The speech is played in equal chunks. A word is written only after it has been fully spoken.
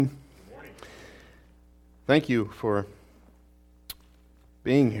Thank you for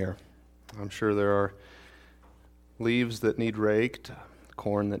being here. I'm sure there are leaves that need raked,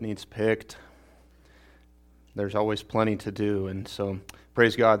 corn that needs picked. There's always plenty to do, and so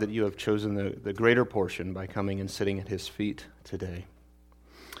praise God that you have chosen the greater portion by coming and sitting at His feet today.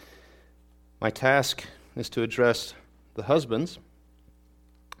 My task is to address the husbands,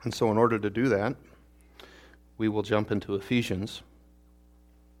 and so in order to do that, we will jump into Ephesians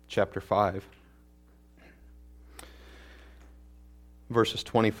chapter 5, verses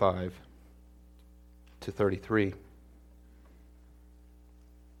 25 to 33.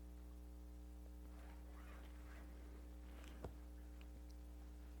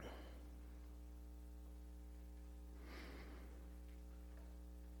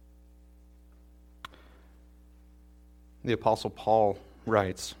 The Apostle Paul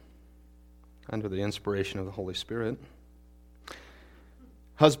writes, under the inspiration of the Holy Spirit,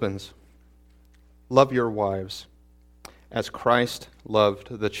 "Husbands, love your wives, as Christ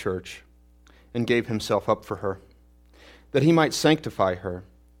loved the church, and gave himself up for her, that he might sanctify her,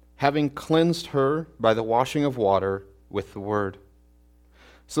 having cleansed her by the washing of water with the word,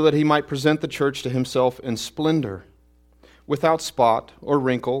 so that he might present the church to himself in splendor, without spot or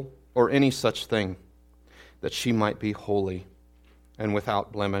wrinkle or any such thing, that she might be holy and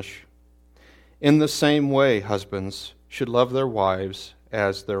without blemish. In the same way, husbands should love their wives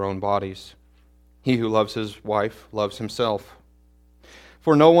as their own bodies. He who loves his wife loves himself.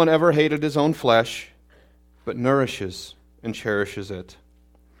 For no one ever hated his own flesh, but nourishes and cherishes it,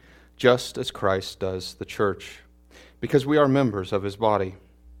 just as Christ does the church, because we are members of his body.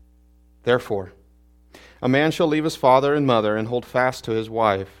 Therefore, a man shall leave his father and mother and hold fast to his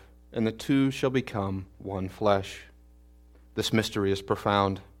wife, and the two shall become one flesh. This mystery is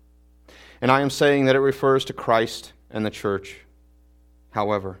profound, and I am saying that it refers to Christ and the church.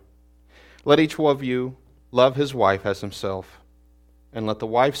 However, let each one of you love his wife as himself, and let the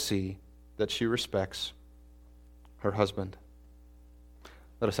wife see that she respects her husband."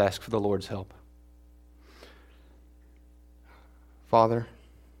 Let us ask for the Lord's help. Father,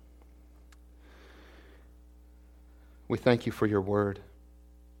 we thank you for your word.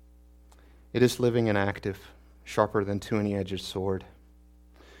 It is living and active, sharper than two-edged sword.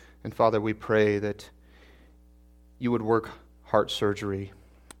 And Father, we pray that you would work heart surgery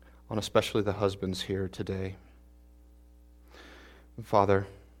on especially the husbands here today. Father,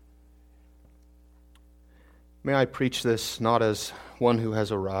 may I preach this not as one who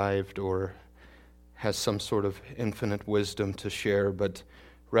has arrived or has some sort of infinite wisdom to share, but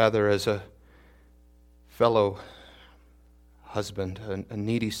rather as a fellow husband, a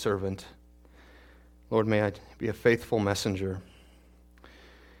needy servant. Lord, may I be a faithful messenger.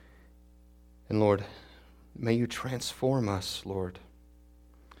 And Lord, may you transform us, Lord,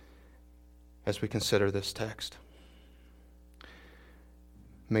 as we consider this text.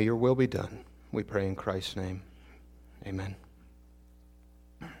 May your will be done, we pray in Christ's name. Amen.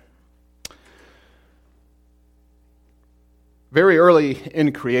 Very early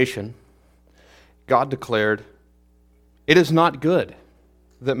in creation, God declared, "It is not good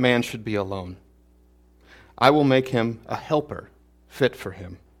that man should be alone. I will make him a helper fit for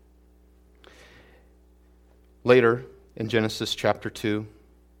him." Later, in Genesis chapter 2,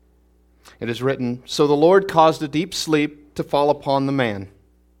 it is written, "So the Lord caused a deep sleep to fall upon the man,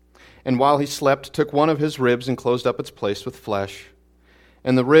 and while he slept, took one of his ribs and closed up its place with flesh.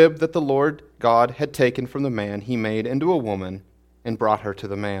 And the rib that the Lord God had taken from the man he made into a woman and brought her to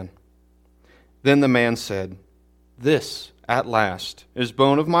the man. Then the man said, 'This, at last, is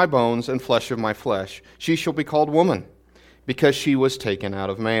bone of my bones and flesh of my flesh. She shall be called woman, because she was taken out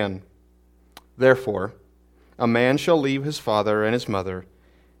of man. Therefore, a man shall leave his father and his mother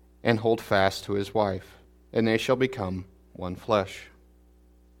and hold fast to his wife, and they shall become one flesh.'"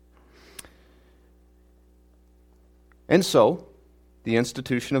 And so, the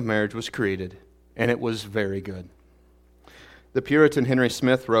institution of marriage was created, and it was very good. The Puritan Henry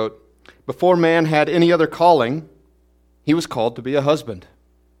Smith wrote, "Before man had any other calling, he was called to be a husband."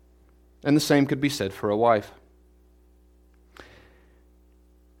 And the same could be said for a wife.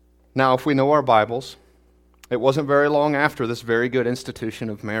 Now, if we know our Bibles, it wasn't very long after this very good institution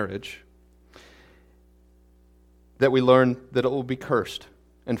of marriage that we learn that it will be cursed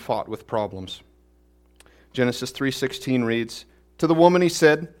and fought with problems. Genesis 3:16 reads, "To the woman he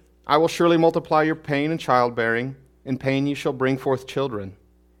said, 'I will surely multiply your pain in childbearing. In pain you shall bring forth children.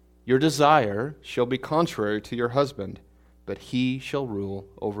 Your desire shall be contrary to your husband, but he shall rule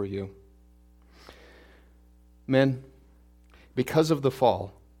over you.'" Men, because of the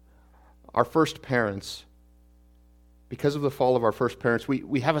fall, our first parents, we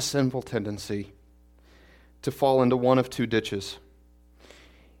have a sinful tendency to fall into one of two ditches.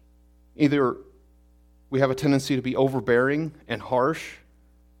 Either we have a tendency to be overbearing and harsh,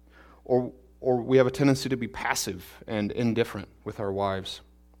 or we have a tendency to be passive and indifferent with our wives,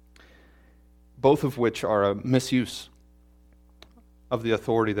 both of which are a misuse of the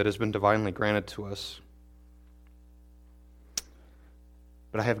authority that has been divinely granted to us.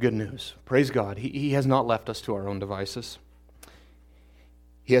 But I have good news. Praise God. He has not left us to our own devices.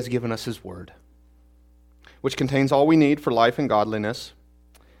 He has given us His Word, which contains all we need for life and godliness.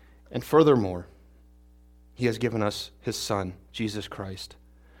 And furthermore, He has given us His Son, Jesus Christ,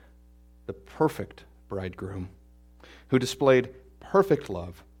 the perfect bridegroom, who displayed perfect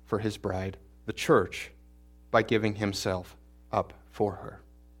love for His bride, the church, by giving Himself up for her.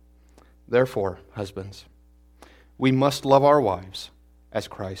 Therefore, husbands, we must love our wives as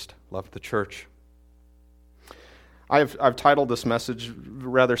Christ loved the church. I've titled this message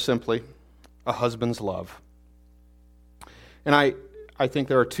rather simply, A Husband's Love. And I think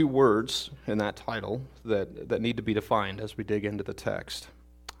there are two words in that title that need to be defined as we dig into the text.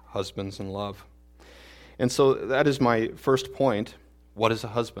 Husbands and love. And so that is my first point. What is a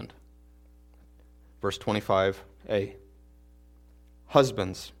husband? Verse 25a.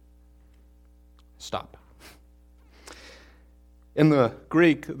 Husbands. Stop. In the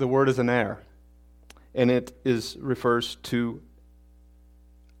Greek, the word is aner, and it refers to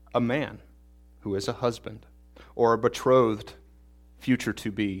a man who is a husband, or a betrothed,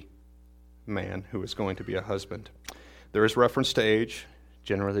 future-to-be man who is going to be a husband. There is reference to age,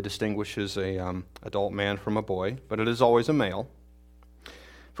 generally distinguishes a adult man from a boy, but it is always a male.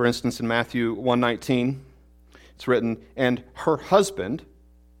 For instance, in Matthew 1:19, it's written, and her husband,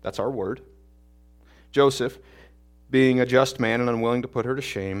 that's our word, Joseph, being a just man and unwilling to put her to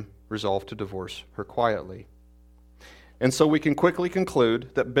shame, resolved to divorce her quietly. And so we can quickly conclude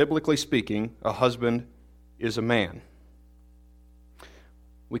that, biblically speaking, a husband is a man.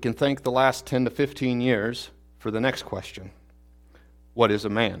 We can thank the last 10 to 15 years for the next question. What is a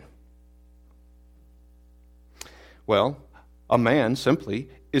man? Well, a man, simply,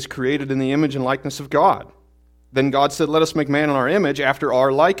 is created in the image and likeness of God. Then God said, let us make man in our image after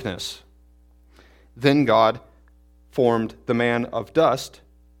our likeness. Then God formed the man of dust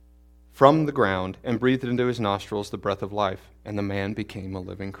from the ground and breathed into his nostrils the breath of life, and the man became a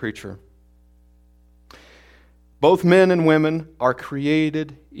living creature. Both men and women are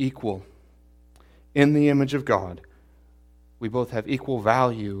created equal in the image of God. We both have equal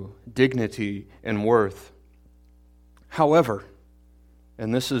value, dignity, and worth. However,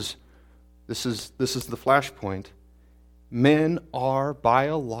 and this is the flashpoint, men are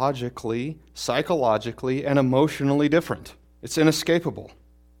biologically, psychologically, and emotionally different. It's inescapable.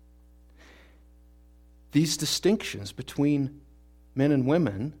 These distinctions between men and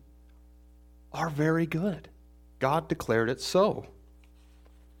women are very good. God declared it so.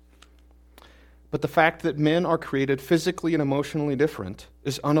 But the fact that men are created physically and emotionally different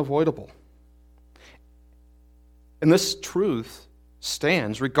is unavoidable. And this truth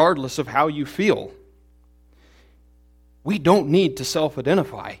stands regardless of how you feel. We don't need to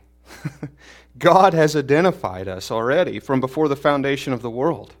self-identify. God has identified us already from before the foundation of the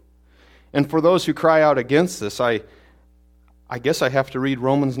world. And for those who cry out against this, I guess I have to read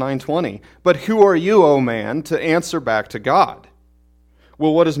Romans 9:20. But who are you, O man, to answer back to God?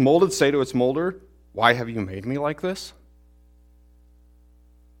 Will what is molded say to its molder, why have you made me like this?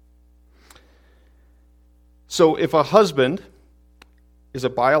 So if a husband is a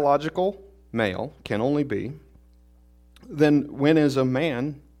biological male, can only be, then when is a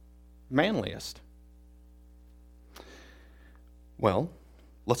man manliest? Well,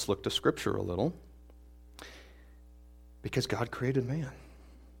 let's look to Scripture a little. Because God created man.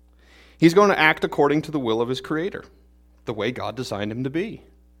 He's going to act according to the will of his Creator, the way God designed him to be.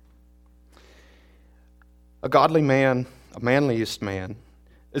 A godly man, a manliest man,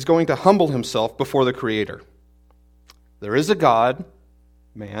 is going to humble himself before the Creator. There is a God,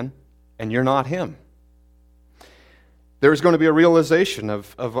 man, and you're not him. There is going to be a realization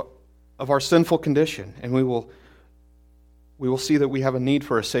of our sinful condition, and we will see that we have a need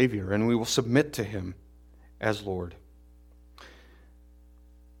for a Savior, and we will submit to him as Lord.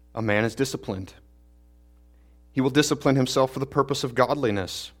 A man is disciplined. He will discipline himself for the purpose of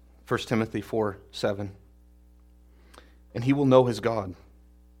godliness, 1 Timothy 4:7. And he will know his God.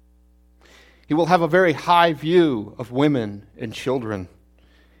 He will have a very high view of women and children,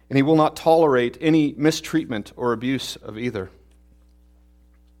 and he will not tolerate any mistreatment or abuse of either.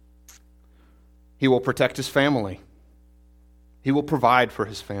 He will protect his family. He will provide for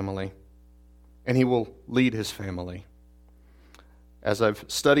his family, and he will lead his family. As I've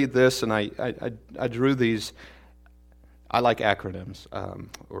studied this and I drew these, I like acronyms.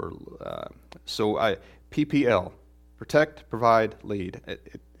 PPL, protect, provide, lead.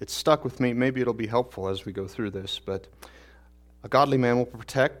 It stuck with me. Maybe it'll be helpful as we go through this, but a godly man will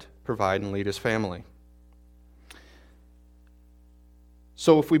protect, provide, and lead his family.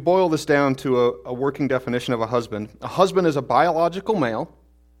 So if we boil this down to a working definition of a husband is a biological male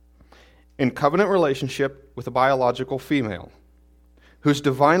in covenant relationship with a biological female, whose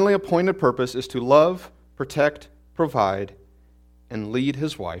divinely appointed purpose is to love, protect, provide, and lead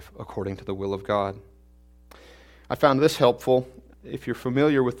his wife according to the will of God. I found this helpful if you're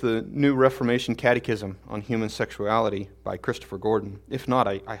familiar with the New Reformation Catechism on Human Sexuality by Christopher Gordon. If not,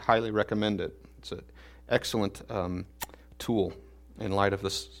 I highly recommend it. It's an excellent tool in light of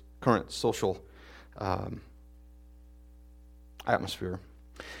this current social atmosphere.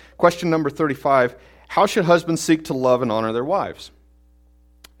 Question number 35, how should husbands seek to love and honor their wives?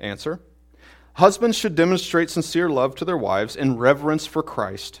 Answer, husbands should demonstrate sincere love to their wives in reverence for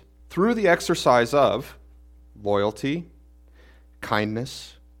Christ through the exercise of loyalty,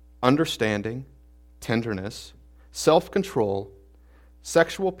 kindness, understanding, tenderness, self-control,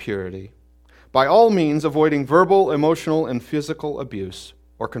 sexual purity, by all means avoiding verbal, emotional, and physical abuse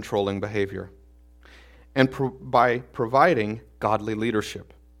or controlling behavior, and by providing godly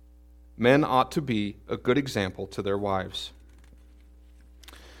leadership. Men ought to be a good example to their wives.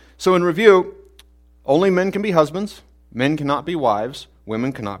 So in review, only men can be husbands, men cannot be wives,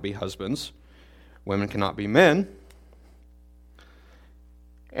 women cannot be husbands, women cannot be men,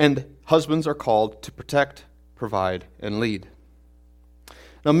 and husbands are called to protect, provide, and lead.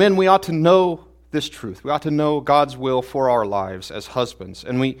 Now, men, we ought to know this truth. We ought to know God's will for our lives as husbands,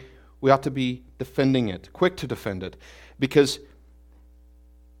 and we ought to be defending it, quick to defend it, because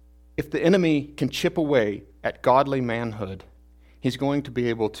if the enemy can chip away at godly manhood, he's going to be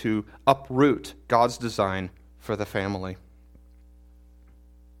able to uproot God's design for the family.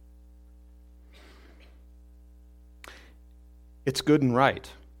 It's good and right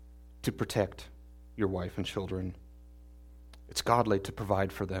to protect your wife and children. It's godly to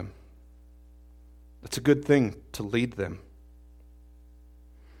provide for them. It's a good thing to lead them.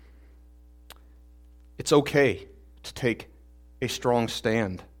 It's okay to take a strong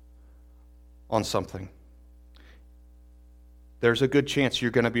stand on something. There's a good chance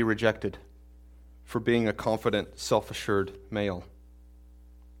you're going to be rejected for being a confident, self-assured male.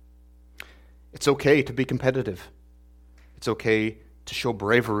 It's okay to be competitive. It's okay to show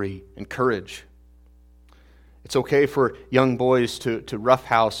bravery and courage. It's okay for young boys to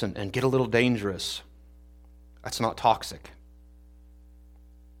roughhouse and get a little dangerous. That's not toxic.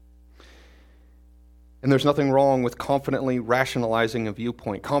 And there's nothing wrong with confidently rationalizing a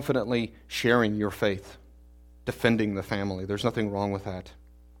viewpoint, confidently sharing your faith, defending the family. There's nothing wrong with that.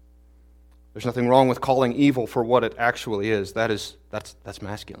 There's nothing wrong with calling evil for what it actually is. That's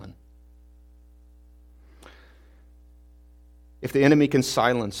masculine. If the enemy can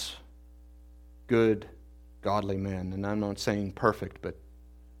silence good, godly men, and I'm not saying perfect, but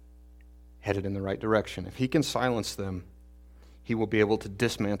headed in the right direction, if he can silence them, he will be able to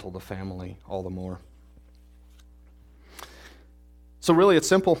dismantle the family all the more. So really, it's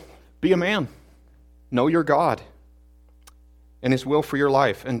simple. Be a man. Know your God and his will for your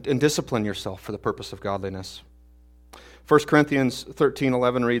life, and discipline yourself for the purpose of godliness. 1 Corinthians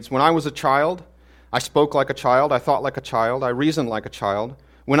 13:11 reads, when I was a child, I spoke like a child, I thought like a child, I reasoned like a child.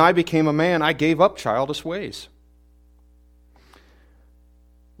 When I became a man, I gave up childish ways.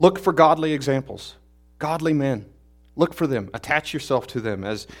 Look for godly examples, godly men. Look for them. Attach yourself to them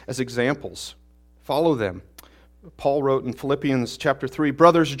as examples. Follow them. Paul wrote in Philippians chapter 3,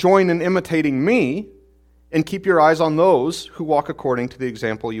 brothers, join in imitating me and keep your eyes on those who walk according to the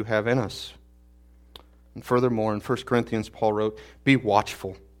example you have in us. And furthermore, in 1 Corinthians, Paul wrote, be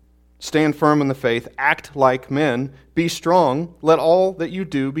watchful. Stand firm in the faith, act like men, be strong, let all that you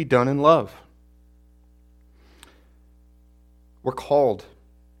do be done in love. We're called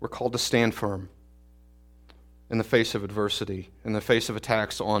to stand firm in the face of adversity, in the face of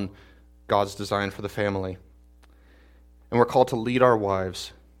attacks on God's design for the family. And we're called to lead our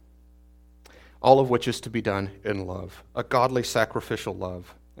wives, all of which is to be done in love, a godly sacrificial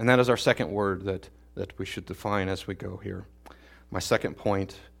love. And that is our second word that we should define as we go here. My second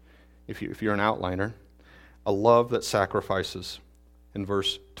point, if you're an outliner, a love that sacrifices in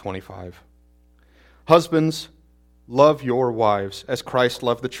verse 25. Husbands, love your wives as Christ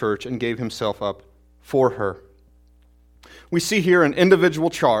loved the church and gave himself up for her. We see here an individual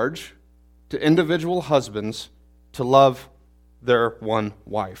charge to individual husbands to love their one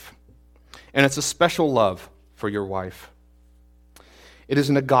wife. And it's a special love for your wife. It is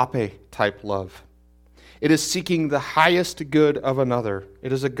an agape type love. It is seeking the highest good of another.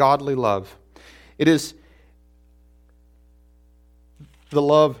 It is a godly love. It is the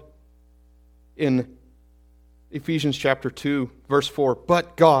love in Ephesians chapter 2, verse 4.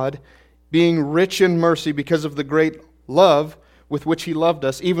 But God, being rich in mercy because of the great love with which He loved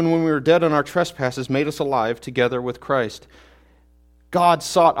us, even when we were dead in our trespasses, made us alive together with Christ. God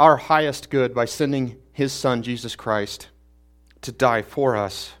sought our highest good by sending His Son, Jesus Christ, to die for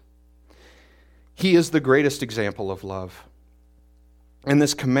us. He is the greatest example of love. And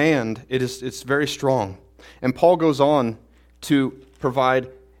this command, it's very strong. And Paul goes on to provide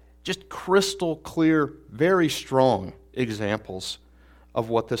just crystal clear, very strong examples of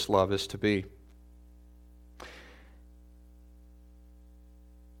what this love is to be.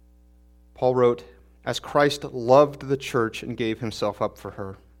 Paul wrote, as Christ loved the church and gave Himself up for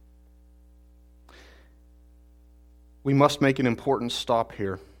her. We must make an important stop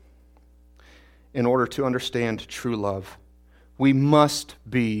here in order to understand true love. We must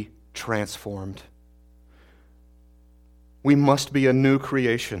be transformed. We must be a new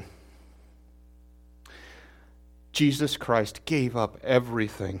creation. Jesus Christ gave up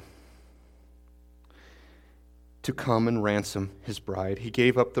everything to come and ransom His bride. He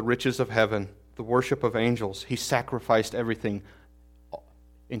gave up the riches of heaven, the worship of angels. He sacrificed everything,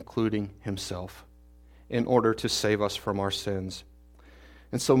 including Himself, in order to save us from our sins.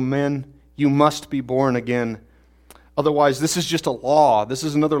 And so, men, you must be born again. Otherwise, this is just a law. This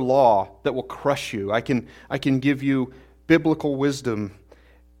is another law that will crush you. I can give you biblical wisdom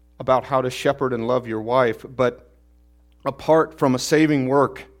about how to shepherd and love your wife, but apart from a saving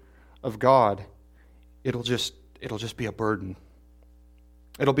work of God, it'll just be a burden.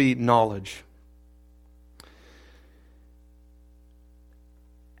 It'll be knowledge.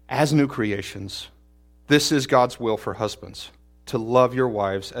 As new creations, this is God's will for husbands, to love your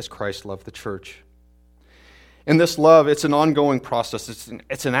wives as Christ loved the church. And this love, it's an ongoing process.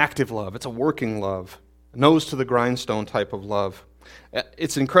 It's an active love. It's a working love. Nose to the grindstone type of love.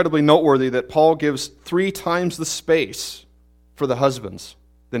 It's incredibly noteworthy that Paul gives 3 times the space for the husbands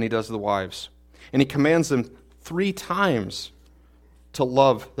than he does the wives. And he commands them 3 times to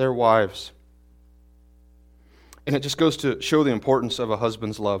love their wives. And it just goes to show the importance of a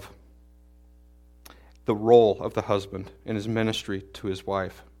husband's love. The role of the husband in his ministry to his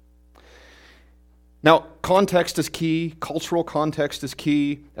wife. Now, context is key. Cultural context is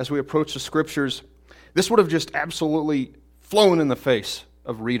key. As we approach the Scriptures, this would have just absolutely flown in the face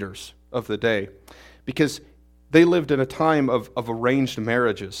of readers of the day because they lived in a time of arranged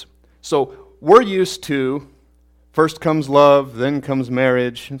marriages. So we're used to first comes love, then comes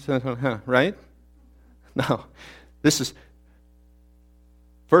marriage, right? No, this is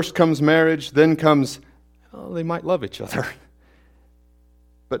first comes marriage, then comes, they might love each other.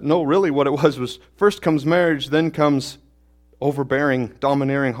 But no, really what it was first comes marriage, then comes overbearing,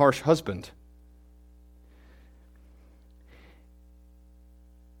 domineering, harsh husband.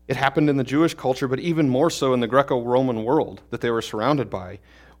 It happened in the Jewish culture, but even more so in the Greco-Roman world that they were surrounded by.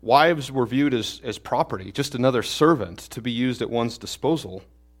 Wives were viewed as property, just another servant to be used at one's disposal.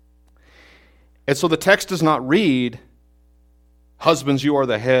 And so the text does not read, husbands, you are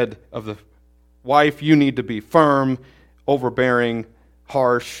the head of the wife, you need to be firm, overbearing,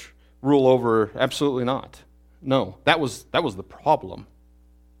 harsh, rule over. Absolutely not. No, that was the problem.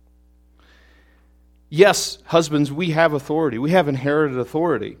 Yes, husbands, we have authority. We have inherited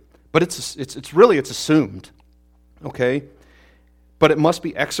authority, but it's assumed. Okay? But it must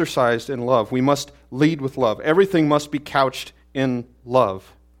be exercised in love. We must lead with love. Everything must be couched in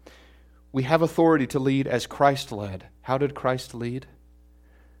love. We have authority to lead as Christ led. How did Christ lead?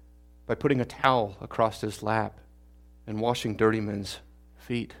 By putting a towel across His lap and washing dirty men's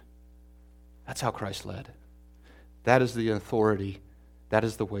feet. That's how Christ led. That is the authority. That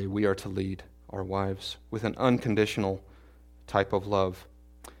is the way we are to lead our wives, with an unconditional type of love.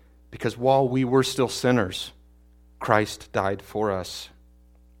 Because while we were still sinners, Christ died for us.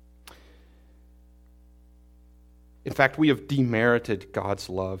 In fact, we have demerited God's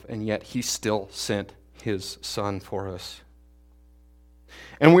love, and yet He still sent His Son for us.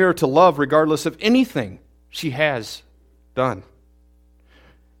 And we are to love regardless of anything she has done,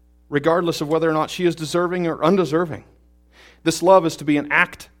 regardless of whether or not she is deserving or undeserving. This love is to be an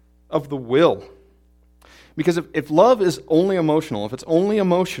act of the will. Because if love is only emotional, if it's only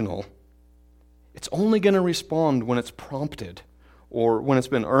emotional, it's only going to respond when it's prompted or when it's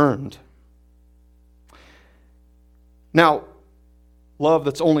been earned. Now, love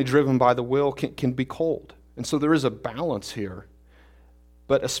that's only driven by the will can be cold. And so there is a balance here.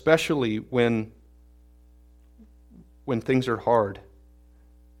 But especially when things are hard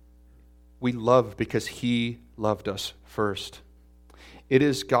We love because He loved us first. It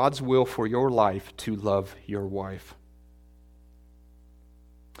is God's will for your life to love your wife.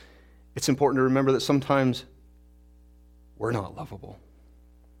 It's important to remember that sometimes we're not lovable.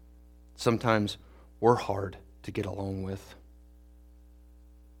 Sometimes we're hard to get along with.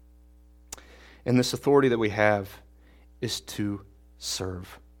 And this authority that we have is to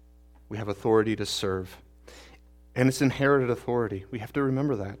serve. We have authority to serve. And it's inherited authority. We have to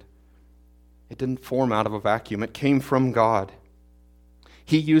remember that. It didn't form out of a vacuum. It came from God.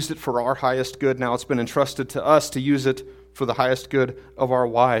 He used it for our highest good. Now it's been entrusted to us to use it for the highest good of our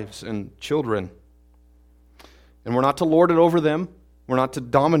wives and children. And we're not to lord it over them. We're not to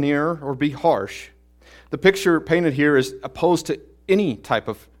domineer or be harsh. The picture painted here is opposed to any type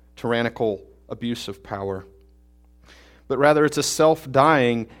of tyrannical abuse of power. But rather it's a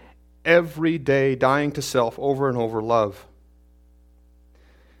self-dying, every day dying to self over and over love.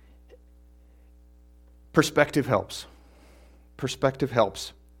 Perspective helps. Perspective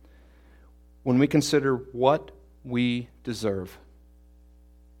helps when we consider what we deserve.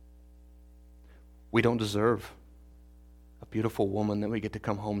 We don't deserve a beautiful woman that we get to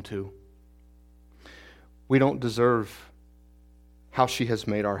come home to. We don't deserve how she has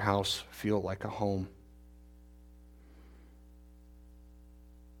made our house feel like a home.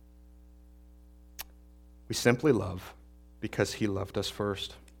 We simply love because He loved us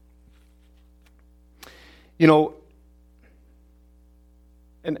first. You know,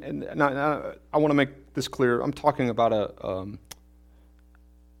 and I want to make this clear. I'm talking about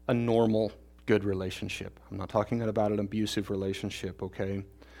a normal, good relationship. I'm not talking about an abusive relationship, okay?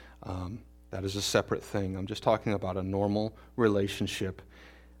 That is a separate thing. I'm just talking about a normal relationship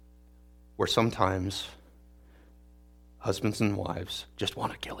where sometimes husbands and wives just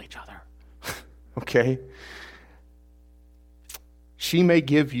want to kill each other, okay? She may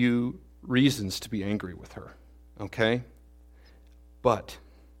give you reasons to be angry with her, okay? But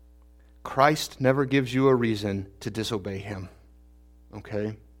Christ never gives you a reason to disobey Him,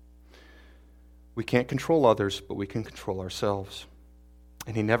 okay? We can't control others, but we can control ourselves.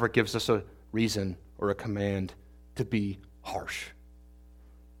 And He never gives us a reason or a command to be harsh,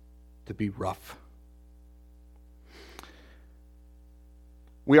 to be rough.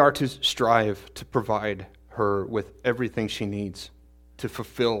 We are to strive to provide her with everything she needs to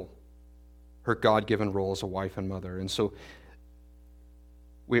fulfill her God-given role as a wife and mother. And so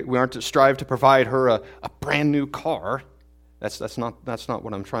we aren't to strive to provide her a brand new car. That's not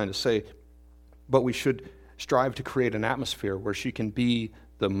what I'm trying to say. But we should strive to create an atmosphere where she can be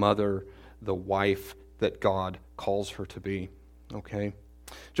the mother, the wife that God calls her to be. Okay?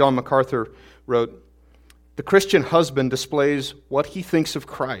 John MacArthur wrote, "The Christian husband displays what he thinks of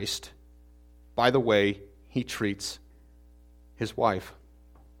Christ by the way he treats his wife."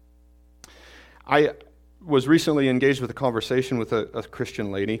 I was recently engaged with a conversation with a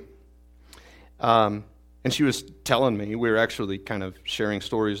Christian lady, and she was telling me, we were actually kind of sharing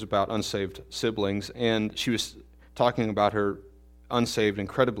stories about unsaved siblings, and she was talking about her unsaved,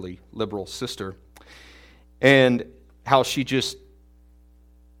 incredibly liberal sister, and how she just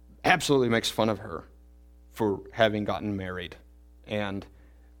absolutely makes fun of her for having gotten married and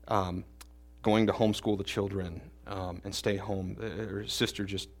going to homeschool the children and stay home. Her sister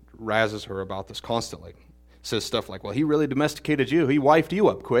just razzes her about this constantly. Says stuff like, "Well, he really domesticated you. He wifed you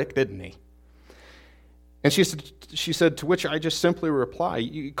up quick, didn't he?" And she said, to which I just simply reply,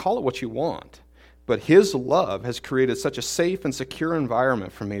 you call it what you want, but His love has created such a safe and secure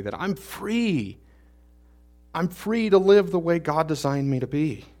environment for me that I'm free. I'm free to live the way God designed me to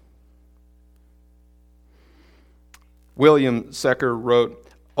be. William Secker wrote,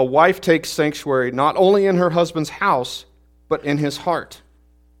 "A wife takes sanctuary not only in her husband's house, but in his heart.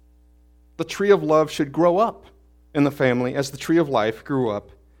 The tree of love should grow up in the family as the tree of life grew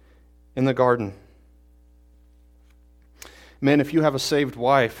up in the garden." Men, if you have a saved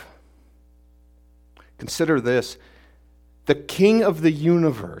wife, consider this. The King of the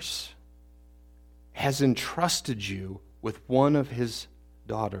universe has entrusted you with one of His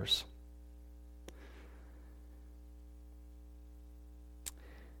daughters.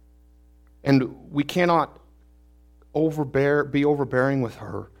 And we cannot be overbearing with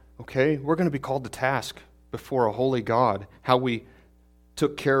her, okay? We're going to be called to task before a holy God, how we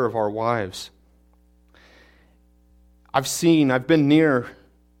took care of our wives. I've been near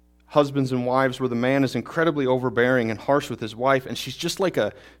husbands and wives where the man is incredibly overbearing and harsh with his wife, and she's just like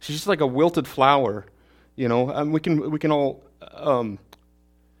a wilted flower, you know. And we can all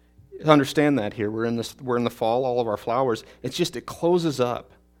understand that here. We're in the fall, all of our flowers. It closes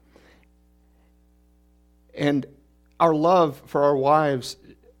up. And our love for our wives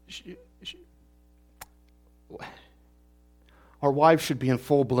our wives should be in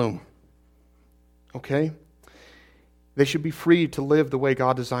full bloom. Okay? They should be free to live the way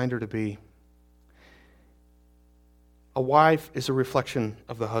God designed her to be. A wife is a reflection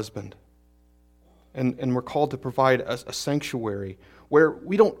of the husband. And we're called to provide a sanctuary where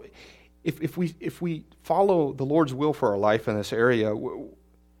we don't, if we follow the Lord's will for our life in this area,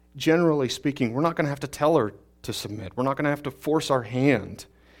 generally speaking, we're not going to have to tell her to submit. We're not going to have to force our hand.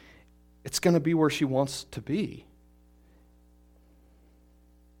 It's going to be where she wants to be.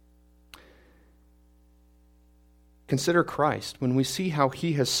 Consider Christ. When we see how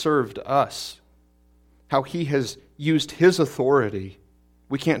he has served us, how he has used his authority,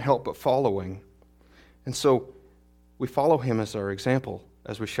 we can't help but following. And so we follow him as our example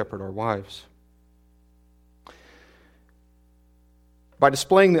as we shepherd our wives. By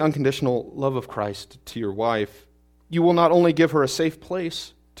displaying the unconditional love of Christ to your wife, you will not only give her a safe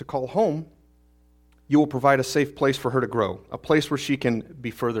place to call home, you will provide a safe place for her to grow, a place where she can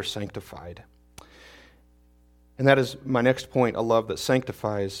be further sanctified. And that is my next point, a love that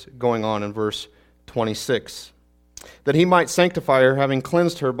sanctifies, going on in verse 26. That he might sanctify her, having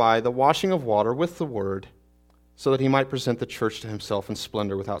cleansed her by the washing of water with the word, so that he might present the church to himself in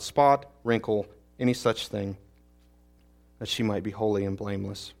splendor, without spot, wrinkle, any such thing, that she might be holy and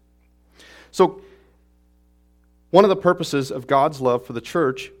blameless. So, one of the purposes of God's love for the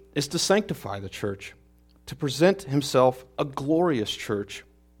church is to sanctify the church, to present himself a glorious church,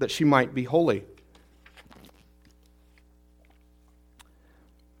 that she might be holy.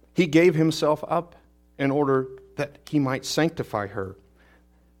 He gave himself up in order that he might sanctify her.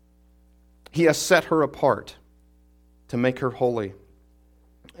 He has set her apart to make her holy.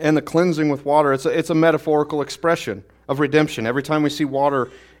 And the cleansing with water, it's a metaphorical expression of redemption. Every time we see water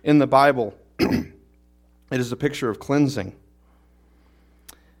in the Bible, it is a picture of cleansing.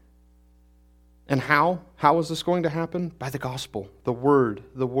 And how? How is this going to happen? By the gospel, the word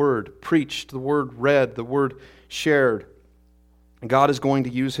preached, the word read, the word shared. God is going to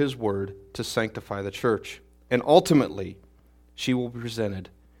use his word to sanctify the church. And ultimately, she will be presented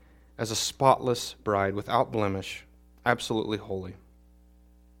as a spotless bride without blemish, absolutely holy.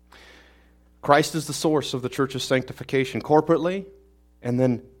 Christ is the source of the church's sanctification, corporately and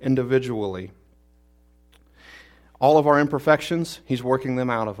then individually. All of our imperfections, he's working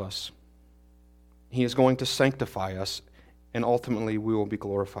them out of us. He is going to sanctify us, and ultimately we will be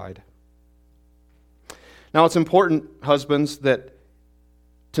glorified. Now, it's important, husbands,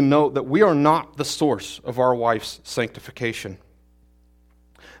 to note that we are not the source of our wife's sanctification,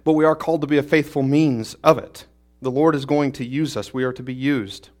 but we are called to be a faithful means of it. The Lord is going to use us. We are to be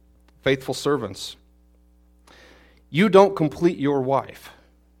used, faithful servants. You don't complete your wife.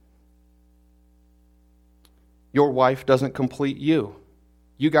 Your wife doesn't complete you.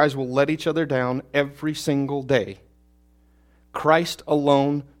 You guys will let each other down every single day. Christ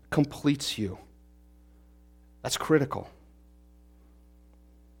alone completes you. That's critical.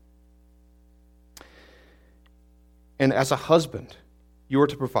 And as a husband, you are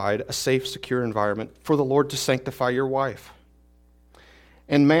to provide a safe, secure environment for the Lord to sanctify your wife.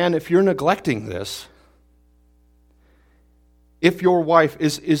 And man, if you're neglecting this, if your wife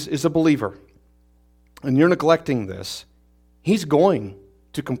is a believer, and you're neglecting this, he's going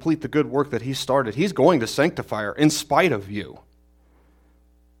to complete the good work that he started. He's going to sanctify her in spite of you.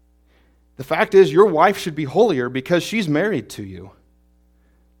 The fact is, your wife should be holier because she's married to you.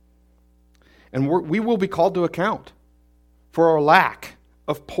 And we will be called to account for our lack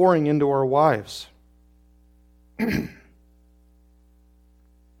of pouring into our wives. There's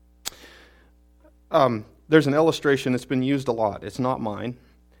an illustration that's been used a lot. It's not mine,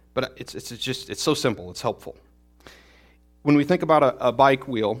 but it's so simple. It's helpful. When we think about a bike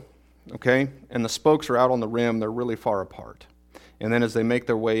wheel, okay, and the spokes are out on the rim, they're really far apart. And then as they make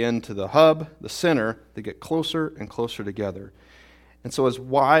their way into the hub, the center, they get closer and closer together. And so as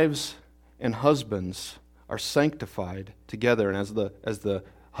wives and husbands are sanctified together, and as the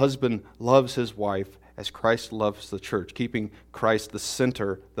husband loves his wife as Christ loves the church, keeping Christ the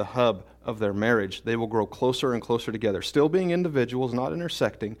center, the hub of their marriage, they will grow closer and closer together, still being individuals, not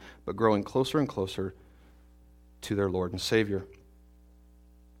intersecting, but growing closer and closer to their Lord and Savior.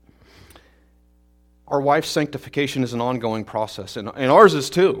 Our wife's sanctification is an ongoing process, and ours is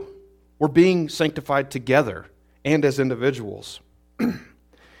too. We're being sanctified together and as individuals.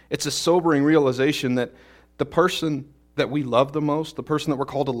 It's a sobering realization that the person that we love the most, the person that we're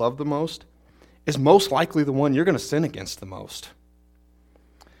called to love the most, is most likely the one you're going to sin against the most.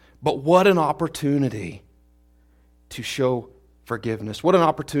 But what an opportunity to show forgiveness. What an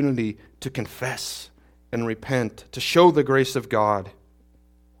opportunity to confess and repent, to show the grace of God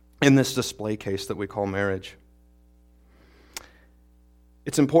in this display case that we call marriage.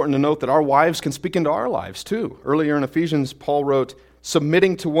 it's important to note that our wives can speak into our lives too. Earlier in Ephesians, Paul wrote,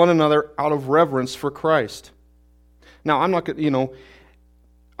 submitting to one another out of reverence for Christ. Now, I'm not going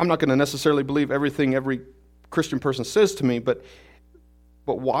to necessarily believe everything every Christian person says to me, but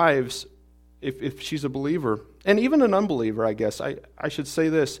wives, if she's a believer, and even an unbeliever, I guess, I should say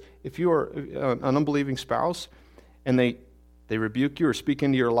this, if you are an unbelieving spouse and they rebuke you or speak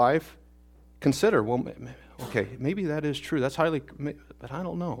into your life, consider, well, okay, maybe that is true. That's highly, but I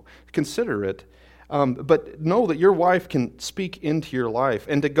don't know. Consider it. But know that your wife can speak into your life.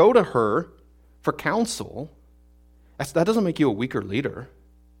 And to go to her for counsel, that doesn't make you a weaker leader.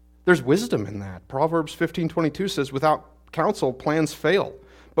 There's wisdom in that. Proverbs 15:22 says, without counsel, plans fail,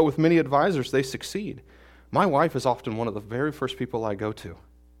 but with many advisors, they succeed. My wife is often one of the very first people I go to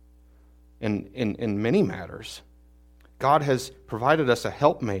in many matters. God has provided us a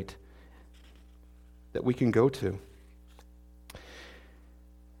helpmate that we can go to.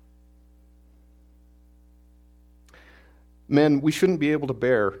 Men, we shouldn't be able to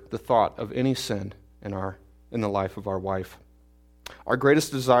bear the thought of any sin in the life of our wife. Our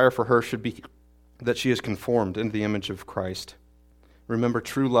greatest desire for her should be that she is conformed into the image of Christ. Remember,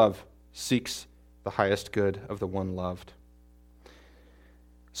 true love seeks the highest good of the one loved.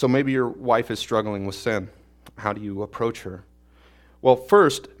 So maybe your wife is struggling with sin. How do you approach her? Well,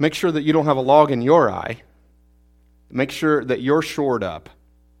 first, make sure that you don't have a log in your eye. Make sure that you're shored up,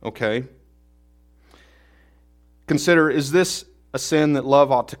 okay? Consider, is this a sin that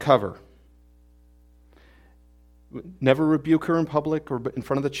love ought to cover? Never rebuke her in public or in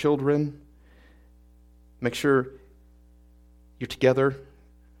front of the children. Make sure you're together.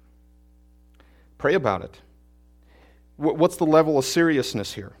 Pray about it. What's the level of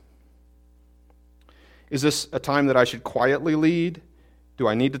seriousness here? Is this a time that I should quietly lead? Do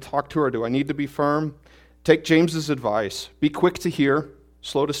I need to talk to her? Do I need to be firm? Take James's advice. Be quick to hear,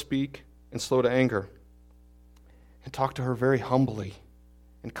 slow to speak, and slow to anger. And talk to her very humbly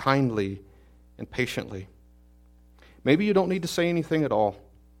and kindly and patiently. Maybe you don't need to say anything at all.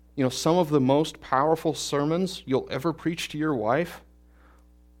 You know, some of the most powerful sermons you'll ever preach to your wife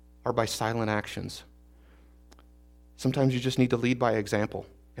are by silent actions. Sometimes you just need to lead by example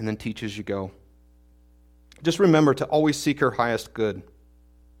and then teach as you go. Just remember to always seek her highest good.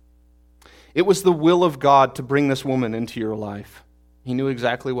 It was the will of God to bring this woman into your life. He knew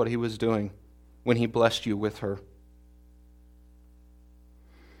exactly what he was doing when he blessed you with her.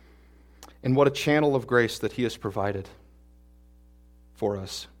 And what a channel of grace that he has provided for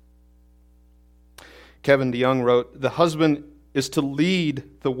us. Kevin DeYoung wrote, the husband is to lead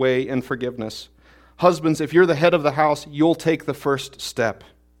the way in forgiveness. Husbands, if you're the head of the house, you'll take the first step.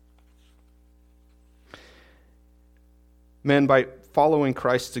 Men, by following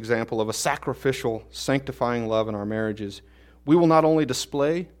Christ's example of a sacrificial, sanctifying love in our marriages, we will not only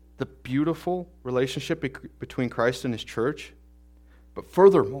display the beautiful relationship between Christ and his church, but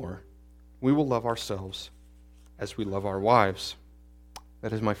furthermore, we will love ourselves as we love our wives.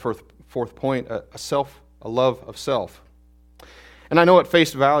 That is my fourth point, a love of self. And I know at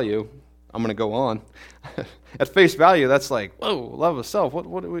face value, I'm going to go on. At face value, that's like, whoa, love of self.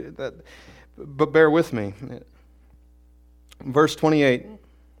 What do we? But bear with me. Verse 28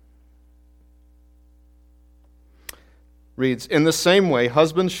 reads, in the same way,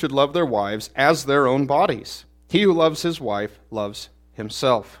 husbands should love their wives as their own bodies. He who loves his wife loves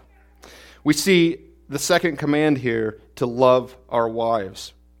himself. We see the second command here to love our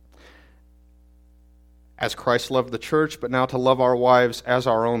wives as Christ loved the church, but now to love our wives as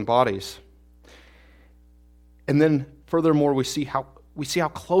our own bodies. And then furthermore, we see how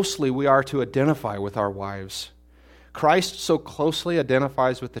closely we are to identify with our wives. Christ so closely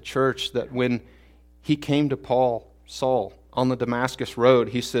identifies with the church that when he came to Saul, on the Damascus road,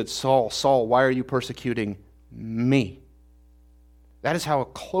 he said, Saul, Saul, why are you persecuting me? That is how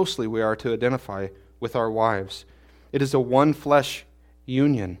closely we are to identify with our wives. It is a one flesh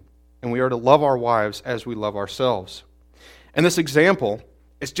union, and we are to love our wives as we love ourselves. And this example,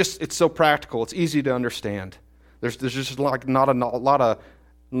 it's so practical, it's easy to understand. There's just like not a lot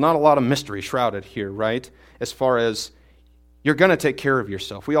of mystery shrouded here, right? As far as you're going to take care of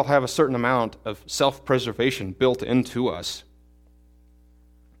yourself. We all have a certain amount of self-preservation built into us.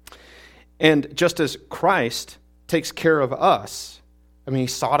 And just as Christ takes care of us, he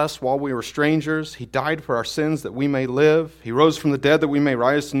sought us while we were strangers. He died for our sins that we may live. He rose from the dead that we may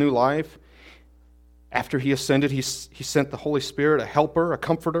rise to new life. After he ascended, he sent the Holy Spirit, a helper, a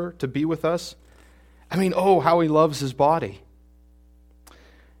comforter, to be with us. Oh, how he loves his body.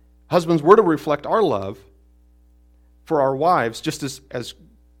 Husbands, we're to reflect our love for our wives, just as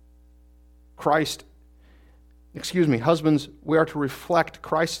Christ husbands, we are to reflect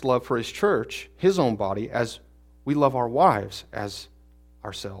Christ's love for his church, his own body, as we love our wives as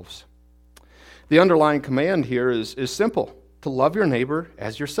ourselves. The underlying command here is simple: to love your neighbor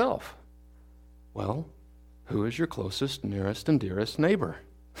as yourself. Well, who is your closest, nearest, and dearest neighbor?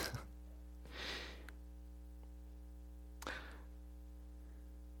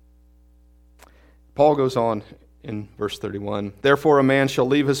 Paul goes on in verse 31, "Therefore a man shall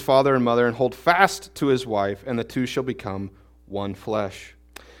leave his father and mother and hold fast to his wife, and the two shall become one flesh."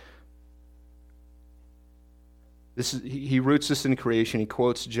 He roots this in creation. He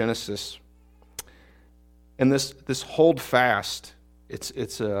quotes Genesis. And this hold fast, it's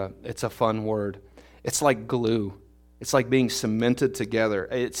a fun word. It's like glue. It's like being cemented together.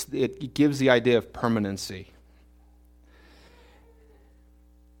 It gives the idea of permanency.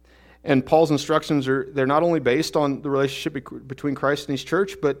 And Paul's instructions they're not only based on the relationship between Christ and his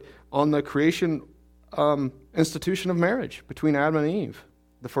church, but on the creation institution of marriage between Adam and Eve,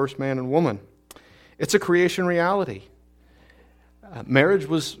 the first man and woman. It's a creation reality. Marriage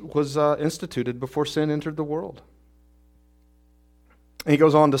was instituted before sin entered the world. And he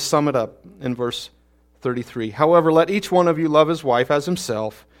goes on to sum it up in verse 33. "However, let each one of you love his wife as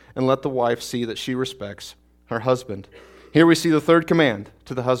himself, and let the wife see that she respects her husband." Here we see the third command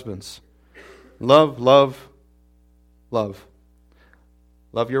to the husbands. Love, love, love.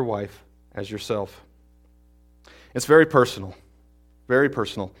 Love your wife as yourself. It's very personal. Very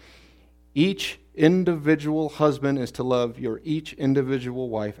personal. Each individual husband is to love each individual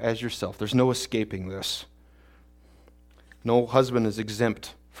wife as yourself. There's no escaping this. No husband is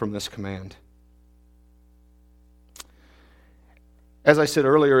exempt from this command. As I said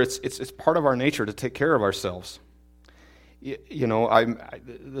earlier, it's part of our nature to take care of ourselves.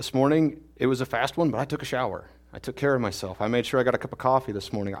 This morning, it was a fast one, but I took a shower. I took care of myself. I made sure I got a cup of coffee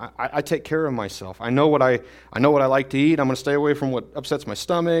this morning. I take care of myself. I know what I like to eat. I'm going to stay away from what upsets my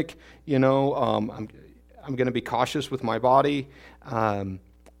stomach. I'm going to be cautious with my body.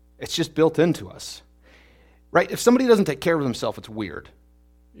 It's just built into us, right? If somebody doesn't take care of themselves, it's weird.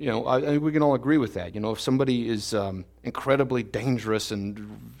 We can all agree with that. If somebody is incredibly dangerous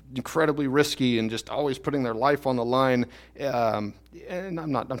and incredibly risky and just always putting their life on the line, and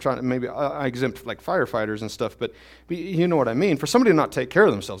I'm trying to, maybe I exempt like firefighters and stuff, but you know what I mean. For somebody to not take care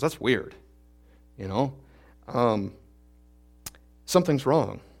of themselves, that's weird. Something's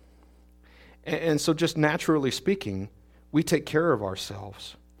wrong. And so just naturally speaking, we take care of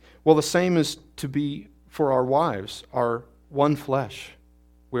ourselves. Well, the same is to be for our wives, our one flesh.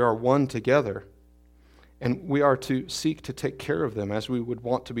 We are one together, and we are to seek to take care of them as we would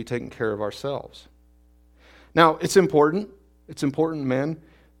want to be taken care of ourselves. Now, it's important, men,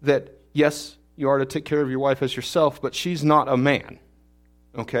 that yes, you are to take care of your wife as yourself, but she's not a man,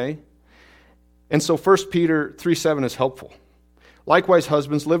 okay? And so 1 Peter 3:7 is helpful. "Likewise,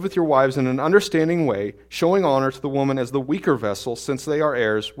 husbands, live with your wives in an understanding way, showing honor to the woman as the weaker vessel, since they are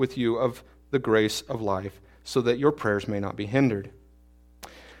heirs with you of the grace of life, so that your prayers may not be hindered."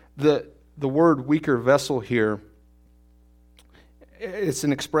 The word weaker vessel here, it's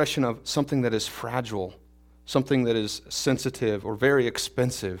an expression of something that is fragile, something that is sensitive or very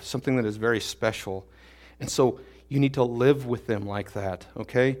expensive, something that is very special. And so you need to live with them like that,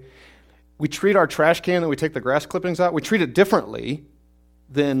 okay? We treat our trash can that we take the grass clippings out, we treat it differently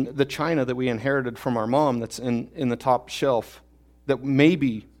than the china that we inherited from our mom that's in the top shelf that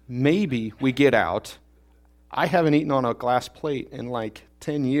maybe we get out. I haven't eaten on a glass plate in like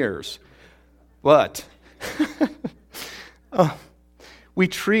 10 years. But we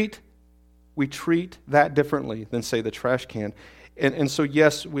treat that differently than, say, the trash can. And so,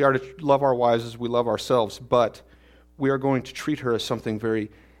 yes, we are to love our wives as we love ourselves, but we are going to treat her as something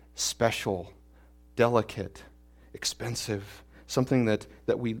very special, delicate, expensive, something that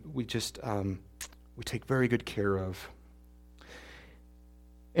we take very good care of.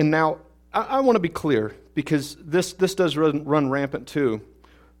 And now, I want to be clear, because this does run rampant too.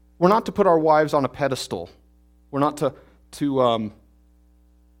 We're not to put our wives on a pedestal. We're not to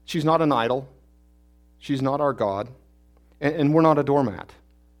she's not an idol. She's not our God. And we're not a doormat,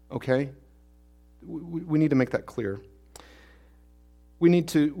 okay? We need to make that clear. We need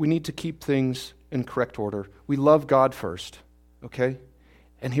to keep things in correct order. We love God first, okay?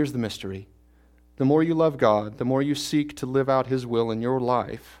 And here's the mystery. The more you love God, the more you seek to live out His will in your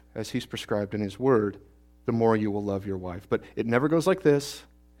life, as He's prescribed in His Word, the more you will love your wife. But it never goes like this.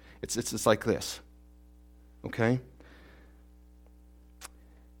 It's like this, okay?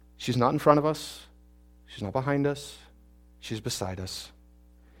 She's not in front of us. She's not behind us. She's beside us.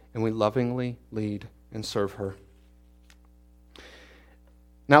 And we lovingly lead and serve her.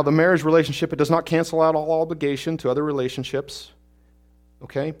 Now, the marriage relationship, it does not cancel out all obligation to other relationships.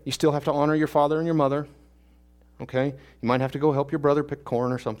 Okay? You still have to honor your father and your mother. Okay? You might have to go help your brother pick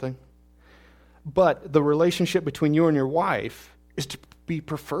corn or something. But the relationship between you and your wife is to be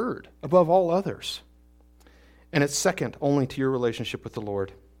preferred above all others. And it's second only to your relationship with the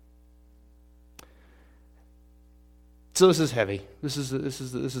Lord. So this is heavy. This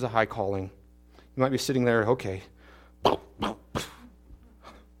is a high calling. You might be sitting there, okay.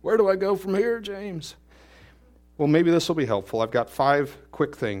 Where do I go from here, James? Well, maybe this will be helpful. I've got 5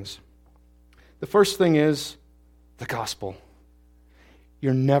 quick things. The first thing is the gospel.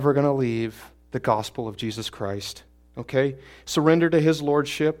 You're never going to leave the gospel of Jesus Christ, okay? Surrender to his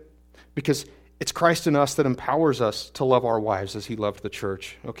lordship, because it's Christ in us that empowers us to love our wives as he loved the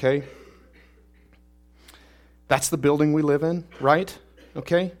church, okay? That's the building we live in, right?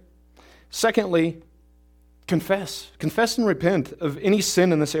 Okay? Secondly, confess. Confess and repent of any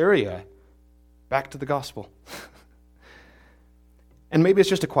sin in this area. Back to the gospel. And maybe it's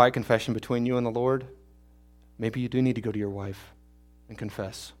just a quiet confession between you and the Lord. Maybe you do need to go to your wife and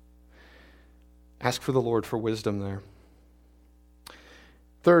confess. Ask for the Lord for wisdom there.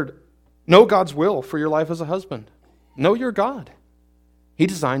 Third, know God's will for your life as a husband. Know your God. He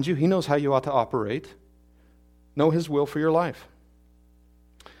designed you. He knows how you ought to operate. Know his will for your life.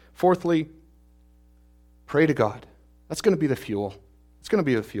 Fourthly, pray to God. That's going to be the fuel. It's going to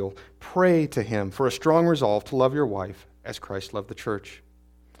be the fuel. Pray to him for a strong resolve to love your wife as Christ loved the church.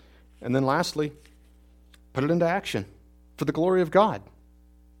 And then lastly, put it into action for the glory of God.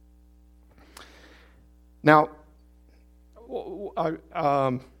 Now,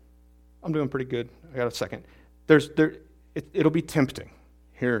 I'm doing pretty good. I got a second. It'll be tempting.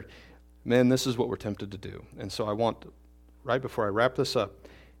 Here, men, this is what we're tempted to do. And so I want, right before I wrap this up,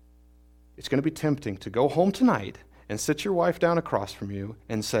 it's going to be tempting to go home tonight and sit your wife down across from you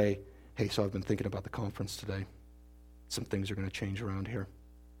and say, hey, so I've been thinking about the conference today. Some things are going to change around here.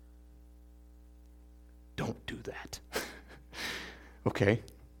 Don't do that. Okay?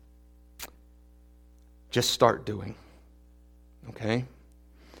 Just start doing. Okay?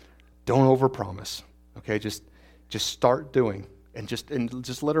 Don't overpromise. Okay? Just start doing and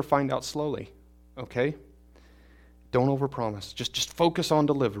just let her find out slowly. Okay? Don't overpromise. Just focus on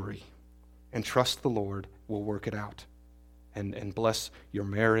delivery and trust the Lord will work it out and bless your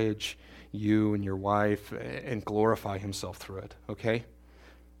marriage, you and your wife, and glorify himself through it. Okay?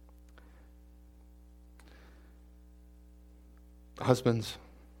 Husbands,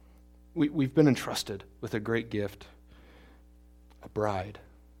 we've been entrusted with a great gift, a bride,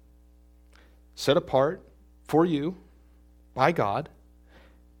 set apart for you by God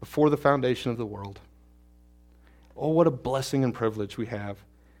before the foundation of the world. Oh, what a blessing and privilege we have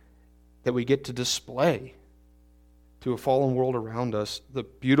that we get to display to a fallen world around us the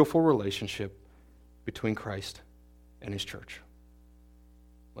beautiful relationship between Christ and his church.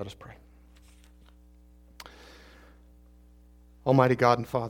 Let us pray. Almighty God and Father,